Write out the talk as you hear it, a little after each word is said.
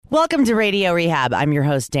Welcome to Radio Rehab. I'm your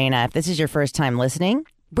host, Dayna. If this is your first time listening,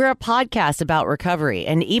 we're a podcast about recovery.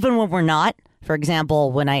 And even when we're not, for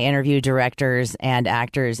example, when I interview directors and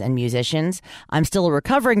actors and musicians, I'm still a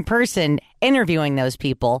recovering person interviewing those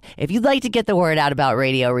people. If you'd like to get the word out about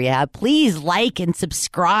Radio Rehab, please like and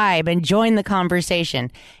subscribe and join the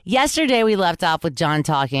conversation. Yesterday, we left off with John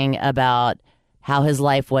talking about how his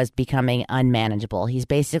life was becoming unmanageable. He's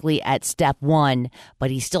basically at step 1, but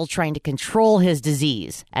he's still trying to control his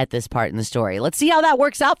disease at this part in the story. Let's see how that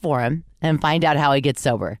works out for him and find out how he gets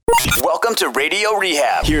sober. Welcome to Radio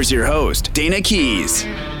Rehab. Here's your host, Dayna Keys.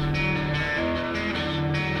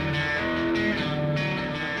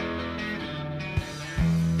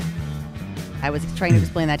 I was trying to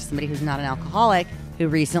explain that to somebody who's not an alcoholic, who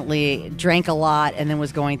recently drank a lot and then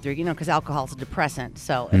was going through, because alcohol is a depressant,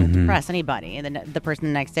 so it'll depress anybody. And then the person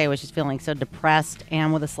the next day was just feeling so depressed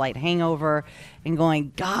and with a slight hangover and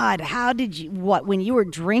going, God, when you were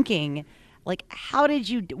drinking,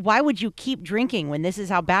 why would you keep drinking when this is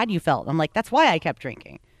how bad you felt? I'm like, that's why I kept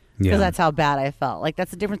drinking, because that's how bad I felt. Like,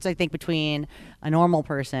 that's the difference, I think, between a normal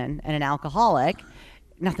person and an alcoholic.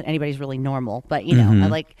 Not that anybody's really normal, but,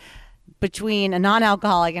 between a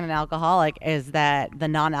non-alcoholic and an alcoholic is that the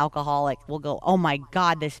non-alcoholic will go, oh my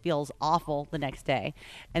God, this feels awful the next day.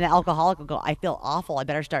 And the alcoholic will go, I feel awful. I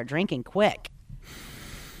better start drinking quick,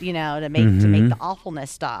 to make the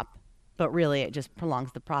awfulness stop. But really it just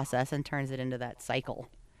prolongs the process and turns it into that cycle.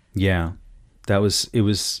 Yeah. It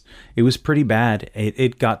was pretty bad.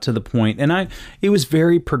 It got to the point, and it was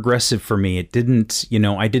very progressive for me. It didn't,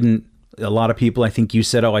 a lot of people, I think you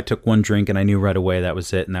said, I took one drink and I knew right away that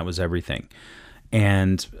was it and that was everything.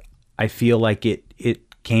 And I feel like it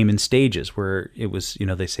came in stages where it was,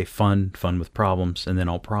 they say fun with problems, and then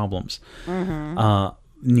all problems.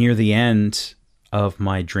 Near the end of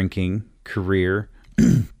my drinking career,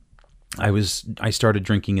 I started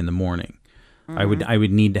drinking in the morning. I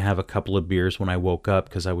would need to have a couple of beers when I woke up,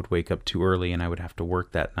 because I would wake up too early and I would have to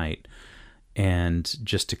work that night, and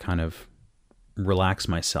just to kind of relax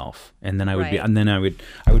myself. And then I would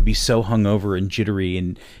be so hungover and jittery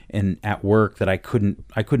and at work that I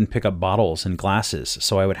couldn't pick up bottles and glasses,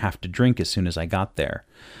 so I would have to drink as soon as I got there.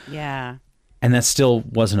 Yeah. And that still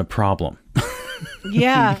wasn't a problem.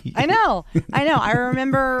 Yeah, I know.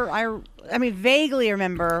 I vaguely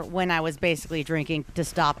remember when I was basically drinking to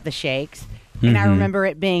stop the shakes, and I remember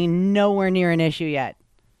it being nowhere near an issue yet.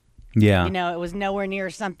 Yeah. It was nowhere near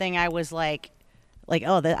something I was like, I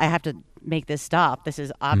have to make this stop. This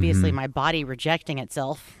is obviously my body rejecting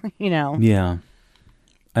itself, Yeah.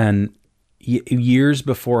 And years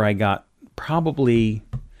before I got, probably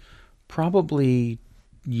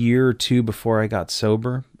year or two before I got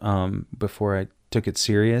sober, before I took it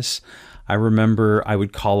serious, I remember I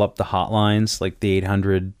would call up the hotlines, like the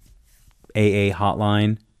 800 AA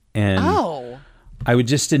hotline, and I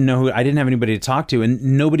didn't know I didn't have anybody to talk to, and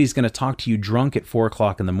nobody's going to talk to you drunk at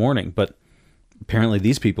 4:00 in the morning, but apparently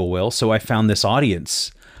these people will. So I found this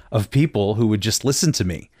audience of people who would just listen to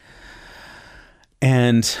me.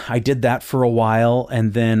 And I did that for a while.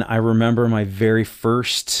 And then I remember my very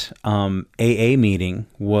first AA meeting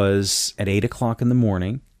was at 8:00 in the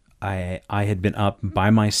morning. I had been up by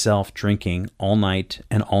myself drinking all night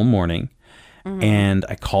and all morning. And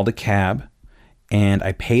I called a cab and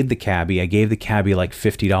I paid the cabbie. I gave the cabbie like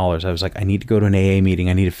 $50. I was like, I need to go to an AA meeting.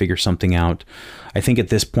 I need to figure something out. I think at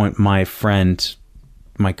this point, my friend,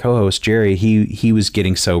 my co-host, Jerry, he was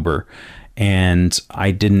getting sober, and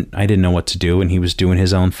I didn't know what to do, and he was doing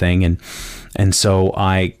his own thing. And so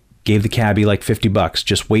I gave the cabbie like $50.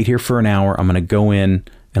 Just wait here for an hour. I'm going to go in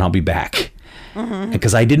and I'll be back.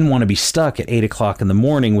 Because I didn't want to be stuck at 8:00 in the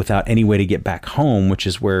morning without any way to get back home, which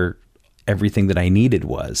is where everything that I needed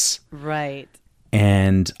was. Right.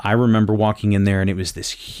 And I remember walking in there, and it was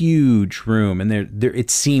this huge room, and there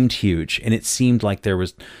it seemed huge, and it seemed like there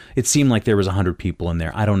was 100 people in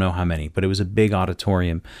there. I don't know how many, but it was a big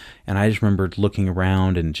auditorium. And I just remembered looking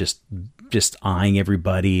around and just eyeing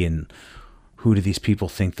everybody, and who do these people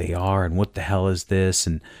think they are, and what the hell is this?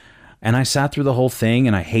 And I sat through the whole thing,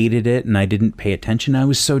 and I hated it, and I didn't pay attention. I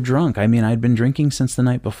was so drunk. I mean, I'd been drinking since the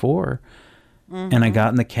night before. And I got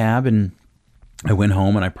in the cab, and I went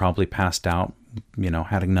home, and I probably passed out,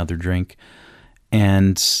 had another drink.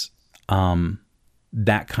 And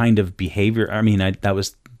that kind of behavior, that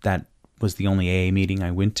was the only AA meeting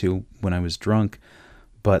I went to when I was drunk.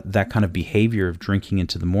 But that kind of behavior of drinking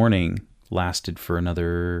into the morning lasted for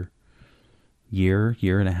another year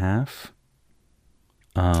and a half.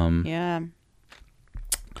 Yeah.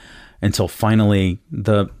 Until finally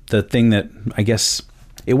the thing that, I guess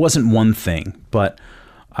it wasn't one thing, but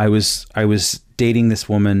I was dating this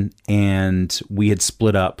woman, and we had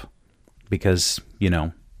split up because,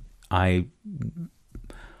 I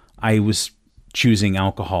was choosing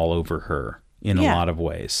alcohol over her in a lot of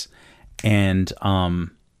ways. And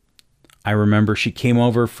I remember she came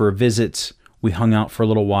over for a visit. We hung out for a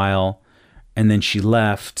little while, and then she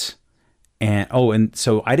left. And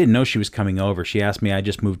so I didn't know she was coming over. She asked me. I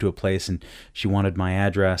just moved to a place, and she wanted my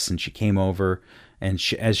address, and she came over. And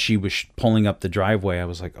as she was pulling up the driveway, I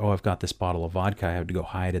was like, "Oh, I've got this bottle of vodka. I have to go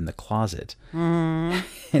hide in the closet." And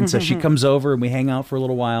so she comes over, and we hang out for a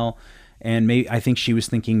little while. And I think she was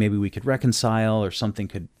thinking maybe we could reconcile or something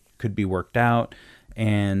could be worked out.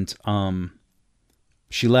 And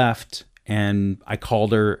she left, and I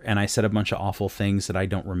called her, and I said a bunch of awful things that I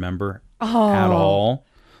don't remember at all. At all.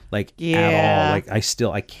 Like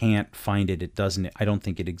I can't find it. It doesn't. I don't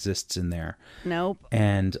think it exists in there. Nope.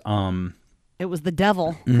 And it was the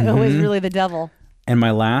devil. It was really the devil. And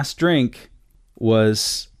my last drink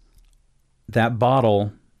was that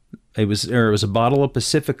bottle. It was a bottle of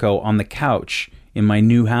Pacifico on the couch in my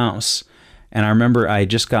new house. And I remember I had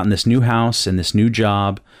just gotten this new house and this new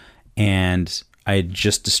job, and I had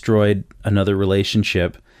just destroyed another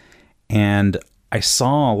relationship. And I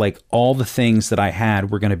saw like all the things that I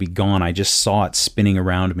had were going to be gone. I just saw it spinning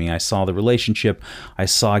around me. I saw the relationship. I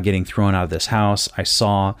saw getting thrown out of this house. I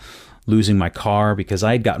saw losing my car because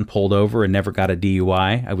I had gotten pulled over and never got a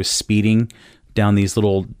DUI. I was speeding down these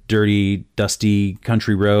little dirty, dusty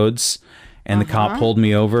country roads, and the cop pulled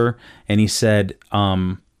me over, and he said,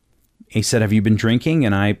 "Have you been drinking?"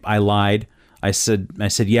 And I lied. I said,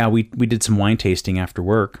 "Yeah, we did some wine tasting after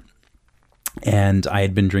work." And I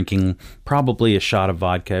had been drinking probably a shot of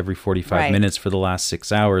vodka every 45 minutes for the last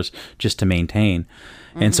 6 hours just to maintain.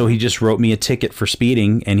 And so he just wrote me a ticket for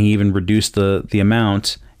speeding, and he even reduced the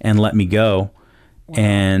amount and let me go. Wow.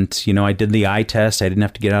 And, I did the eye test. I didn't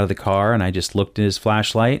have to get out of the car, and I just looked at his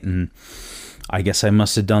flashlight, and I guess I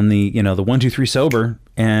must have done the 1, 2, 3 sober,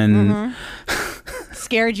 and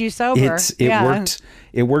scared you sober. It worked.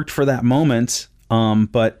 It worked for that moment.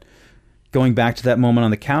 But going back to that moment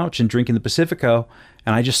on the couch and drinking the Pacifico,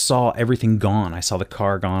 and I just saw everything gone. I saw the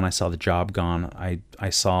car gone. I saw the job gone. I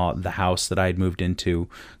saw the house that I had moved into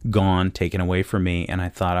gone, taken away from me. And I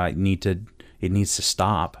thought it needs to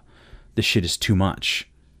stop. This shit is too much.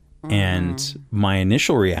 And my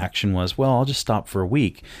initial reaction was, well, I'll just stop for a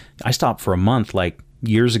week. I stopped for a month like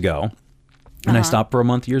years ago. And I stopped for a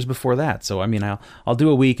month years before that. So, I mean, I'll do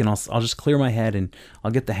a week, and I'll just clear my head, and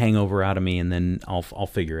I'll get the hangover out of me, and then I'll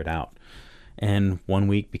figure it out. And 1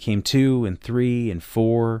 week became 2 and 3 and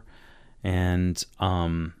 4. And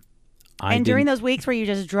during those weeks, were you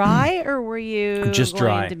just dry, or were you just going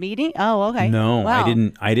dry to meeting? Oh, okay. No, wow.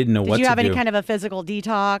 I didn't know what to do. Did you have any kind of a physical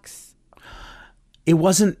detox? It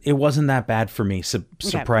wasn't that bad for me,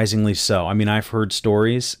 surprisingly so. I mean, I've heard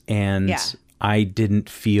stories, and I didn't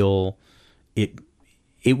feel it.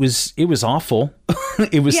 It was awful.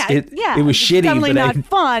 It was shitty. Definitely not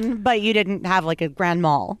fun, but you didn't have like a grand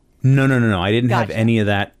mal. No. I didn't have any of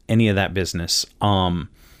that business.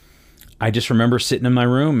 I just remember sitting in my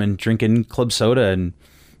room and drinking club soda and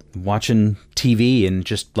watching TV, and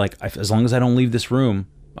just like, as long as I don't leave this room,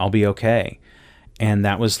 I'll be okay. And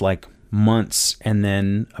that was like months. And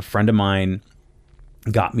then a friend of mine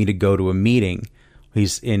got me to go to a meeting.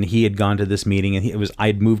 He had gone to this meeting, and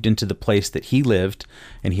I'd moved into the place that he lived,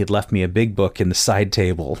 and he had left me a big book in the side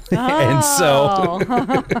table. And so,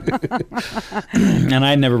 and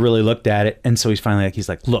I never really looked at it. And so he's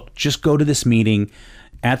like, look, just go to this meeting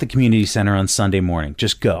at the community center on Sunday morning.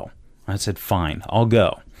 Just go. I said, fine, I'll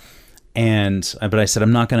go. But I said,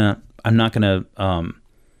 I'm not gonna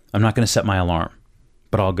set my alarm,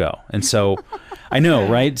 but I'll go. And so, I know,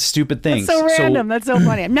 right? Stupid things. That's so random. That's so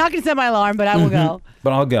funny. I'm not going to set my alarm, but I will go.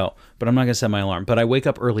 But I'll go. But I'm not going to set my alarm. But I wake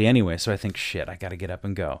up early anyway, so I think, shit, I got to get up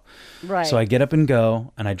and go. Right. So I get up and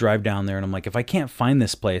go, and I drive down there, and I'm like, if I can't find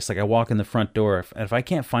this place, like I walk in the front door, if I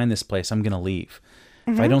can't find this place, I'm going to leave.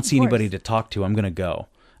 If I don't see anybody to talk to, I'm going to go.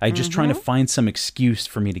 I'm just trying to find some excuse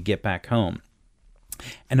for me to get back home.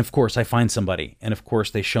 And of course, I find somebody, and of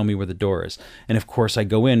course, they show me where the door is. And of course, I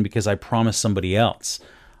go in because I promised somebody else.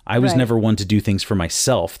 I was never one to do things for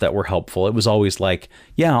myself that were helpful. It was always like,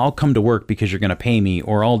 yeah, I'll come to work because you're going to pay me,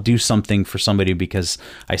 or I'll do something for somebody because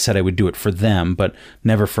I said I would do it for them, but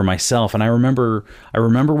never for myself. And I remember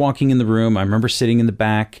walking in the room. I remember sitting in the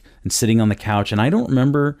back and sitting on the couch. And I don't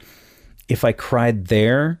remember if I cried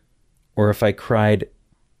there or if I cried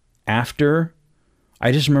after.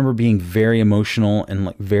 I just remember being very emotional and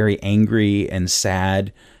like very angry and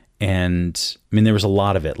sad. And I mean, there was a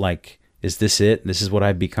lot of it. Like, is this it? This is what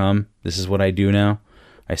I've become. This is what I do now.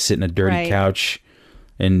 I sit in a dirty couch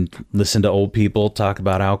and listen to old people talk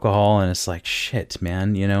about alcohol, and it's like, shit,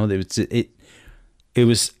 man, you know, it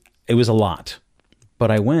was a lot. But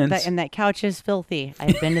I went. And that couch is filthy.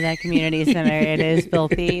 I've been to that community center. It is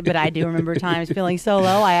filthy, but I do remember times feeling so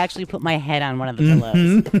low, I actually put my head on one of the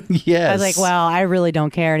pillows. Yes. I was like, well, I really don't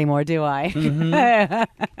care anymore, do I?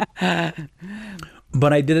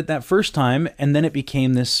 But I did it that first time, and then it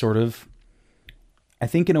became this sort of, I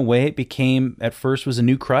think in a way it became, at first was a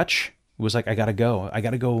new crutch. It was like, I gotta go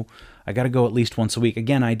at least once a week.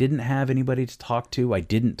 Again, I didn't have anybody to talk to. I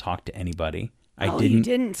didn't talk to anybody. You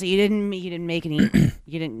didn't. So you didn't make any.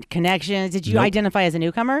 You didn't connections. Did you identify as a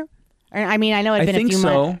newcomer? Or, I mean, I know it'd been a few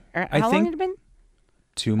months. How long had it been?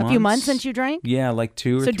 2 months. A few months since you drank. Yeah, like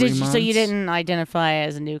 2 or 3 months. So you didn't identify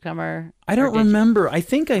as a newcomer? I don't remember. I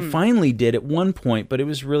think I finally did at one point, but it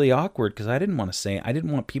was really awkward because I didn't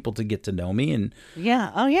want people to get to know me, and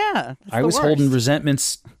yeah, oh yeah, I was holding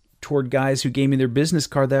resentments toward guys who gave me their business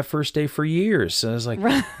card that first day for years. So I was like,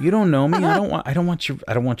 you don't know me. I don't want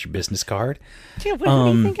your business card. Dude, what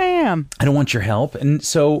do you think I am? I don't want your help. And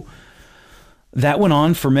so that went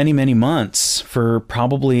on for many, many months. For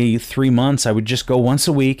probably 3 months, I would just go once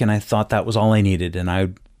a week, and I thought that was all I needed, and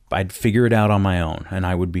I'd figure it out on my own, and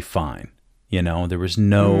I would be fine. You know, there was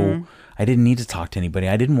no, I didn't need to talk to anybody.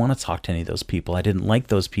 I didn't want to talk to any of those people. I didn't like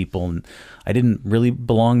those people, and I didn't really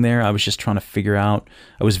belong there. I was just trying to figure out,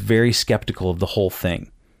 I was very skeptical of the whole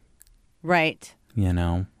thing. Right. You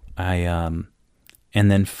know, and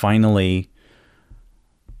then finally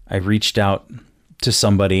I reached out to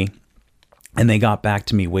somebody, and they got back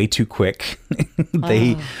to me way too quick.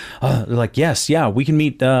 They're like, yes, yeah, we can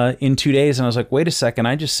meet in 2 days. And I was like, wait a second,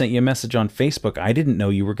 I just sent you a message on Facebook. I didn't know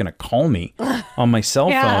you were going to call me on my cell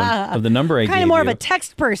phone of the number I gave you. Kind of more of a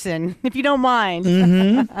text person, if you don't mind.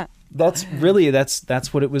 That's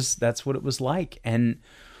what it was. That's what it was like. And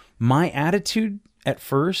my attitude at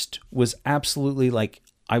first was absolutely like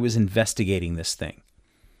I was investigating this thing.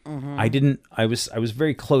 I was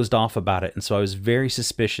very closed off about it, and so I was very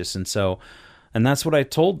suspicious, and that's what I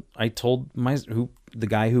told the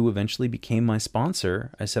guy who eventually became my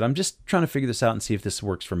sponsor. I said, I'm just trying to figure this out and see if this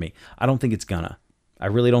works for me. I don't think it's gonna. I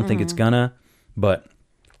really don't think it's gonna, but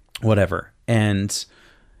whatever. And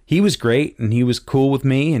he was great, and he was cool with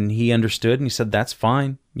me, and he understood, and he said, that's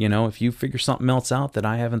fine. You know, if you figure something else out that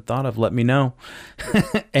I haven't thought of, let me know.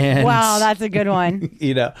 And wow, that's a good one.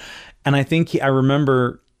 You know, and I think I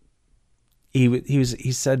remember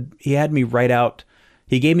he said he had me write out.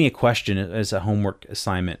 He gave me a question as a homework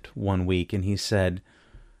assignment one week, and he said,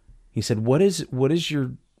 what is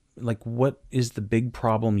your, like, what is the big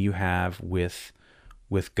problem you have with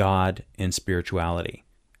God and spirituality?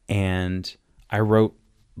 And I wrote,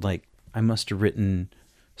 like, I must have written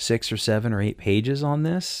 6 or 7 or 8 pages on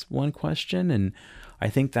this one question, and I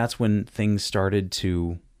think that's when things started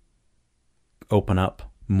to open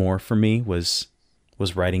up more for me, was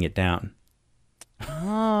writing it down.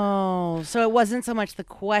 Oh, so it wasn't so much the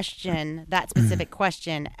question, that specific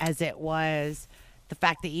question, as it was the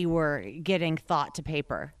fact that you were getting thought to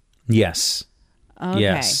paper. Yes. Okay.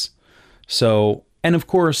 Yes. So, and of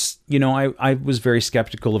course, you know, I was very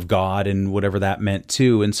skeptical of God and whatever that meant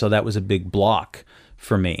too, and so that was a big block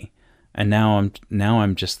for me. And now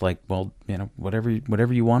I'm just like, well, you know, whatever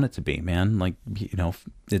you want it to be, man. Like, you know,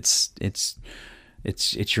 it's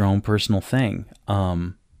your own personal thing.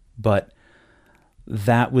 But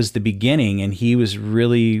that was the beginning, and he was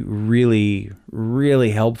really, really,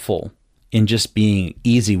 really helpful in just being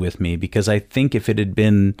easy with me, because I think if it had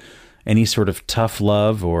been any sort of tough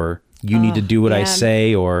love or you need to do what I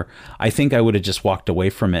say, or I think I would have just walked away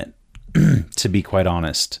from it, to be quite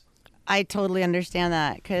honest. I totally understand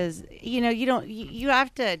that, because, you know, you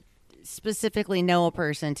have to specifically know a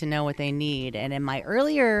person to know what they need. And in my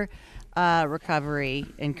earlier recovery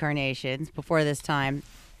incarnations before this time,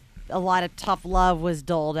 a lot of tough love was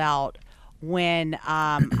doled out when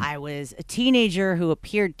I was a teenager who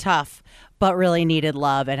appeared tough but really needed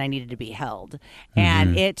love, and I needed to be held.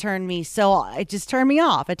 And it just turned me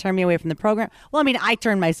off. It turned me away from the program. Well, I mean, I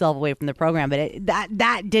turned myself away from the program, but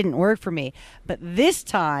that didn't work for me. But this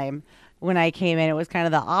time when I came in, it was kind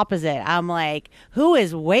of the opposite. I'm like, who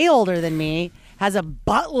is way older than me, has a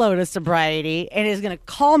buttload of sobriety, and is going to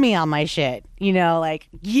call me on my shit, you know, like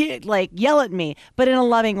yell at me, but in a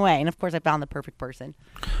loving way. And of course I found the perfect person.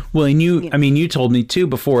 Well, and you told me too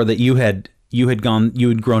before that you had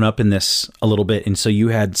grown up in this a little bit, and so you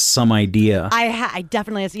had some idea. I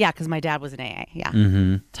definitely, because my dad was an AA.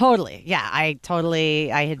 Yeah, totally. Yeah, I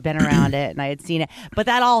had been around it and I had seen it. But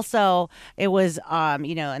that also, it was,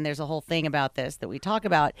 you know, and there's a whole thing about this that we talk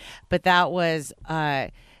about, but that was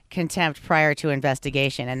contempt prior to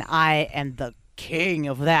investigation, and I am the king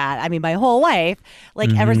of that. I mean, my whole life, like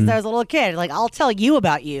ever since I was a little kid, like I'll tell you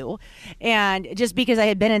about you. And just because I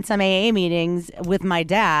had been in some AA meetings with my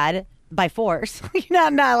dad by force,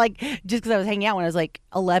 not like just because I was hanging out when I was like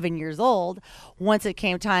 11 years old. Once it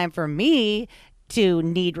came time for me to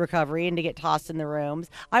need recovery and to get tossed in the rooms,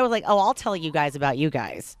 I was like, oh, I'll tell you guys about you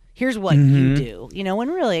guys. Here's what you do, when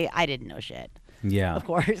really I didn't know shit. Yeah. Of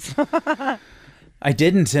course. I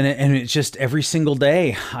didn't, and it's just every single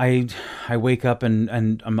day I wake up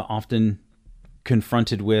and I'm often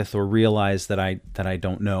confronted with or realize that I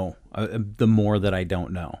don't know the more that I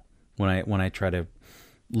don't know when I try to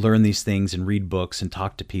learn these things and read books and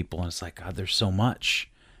talk to people, and it's like, God, there's so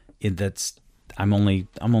much I'm only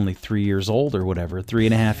 3 years old or whatever,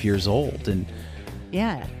 3.5 years old, and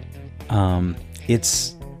yeah,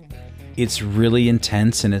 it's really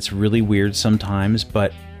intense and it's really weird sometimes,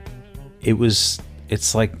 but it's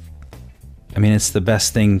like, I mean, it's the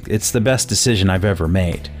best thing. It's the best decision I've ever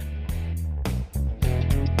made.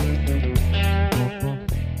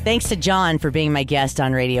 Thanks to John for being my guest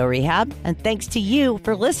on Radio Rehab, and thanks to you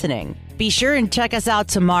for listening. Be sure and check us out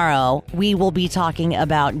tomorrow. We will be talking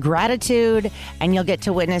about gratitude, and you'll get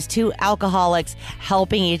to witness two alcoholics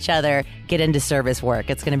helping each other get into service work.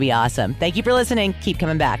 It's going to be awesome. Thank you for listening. Keep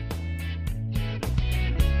coming back.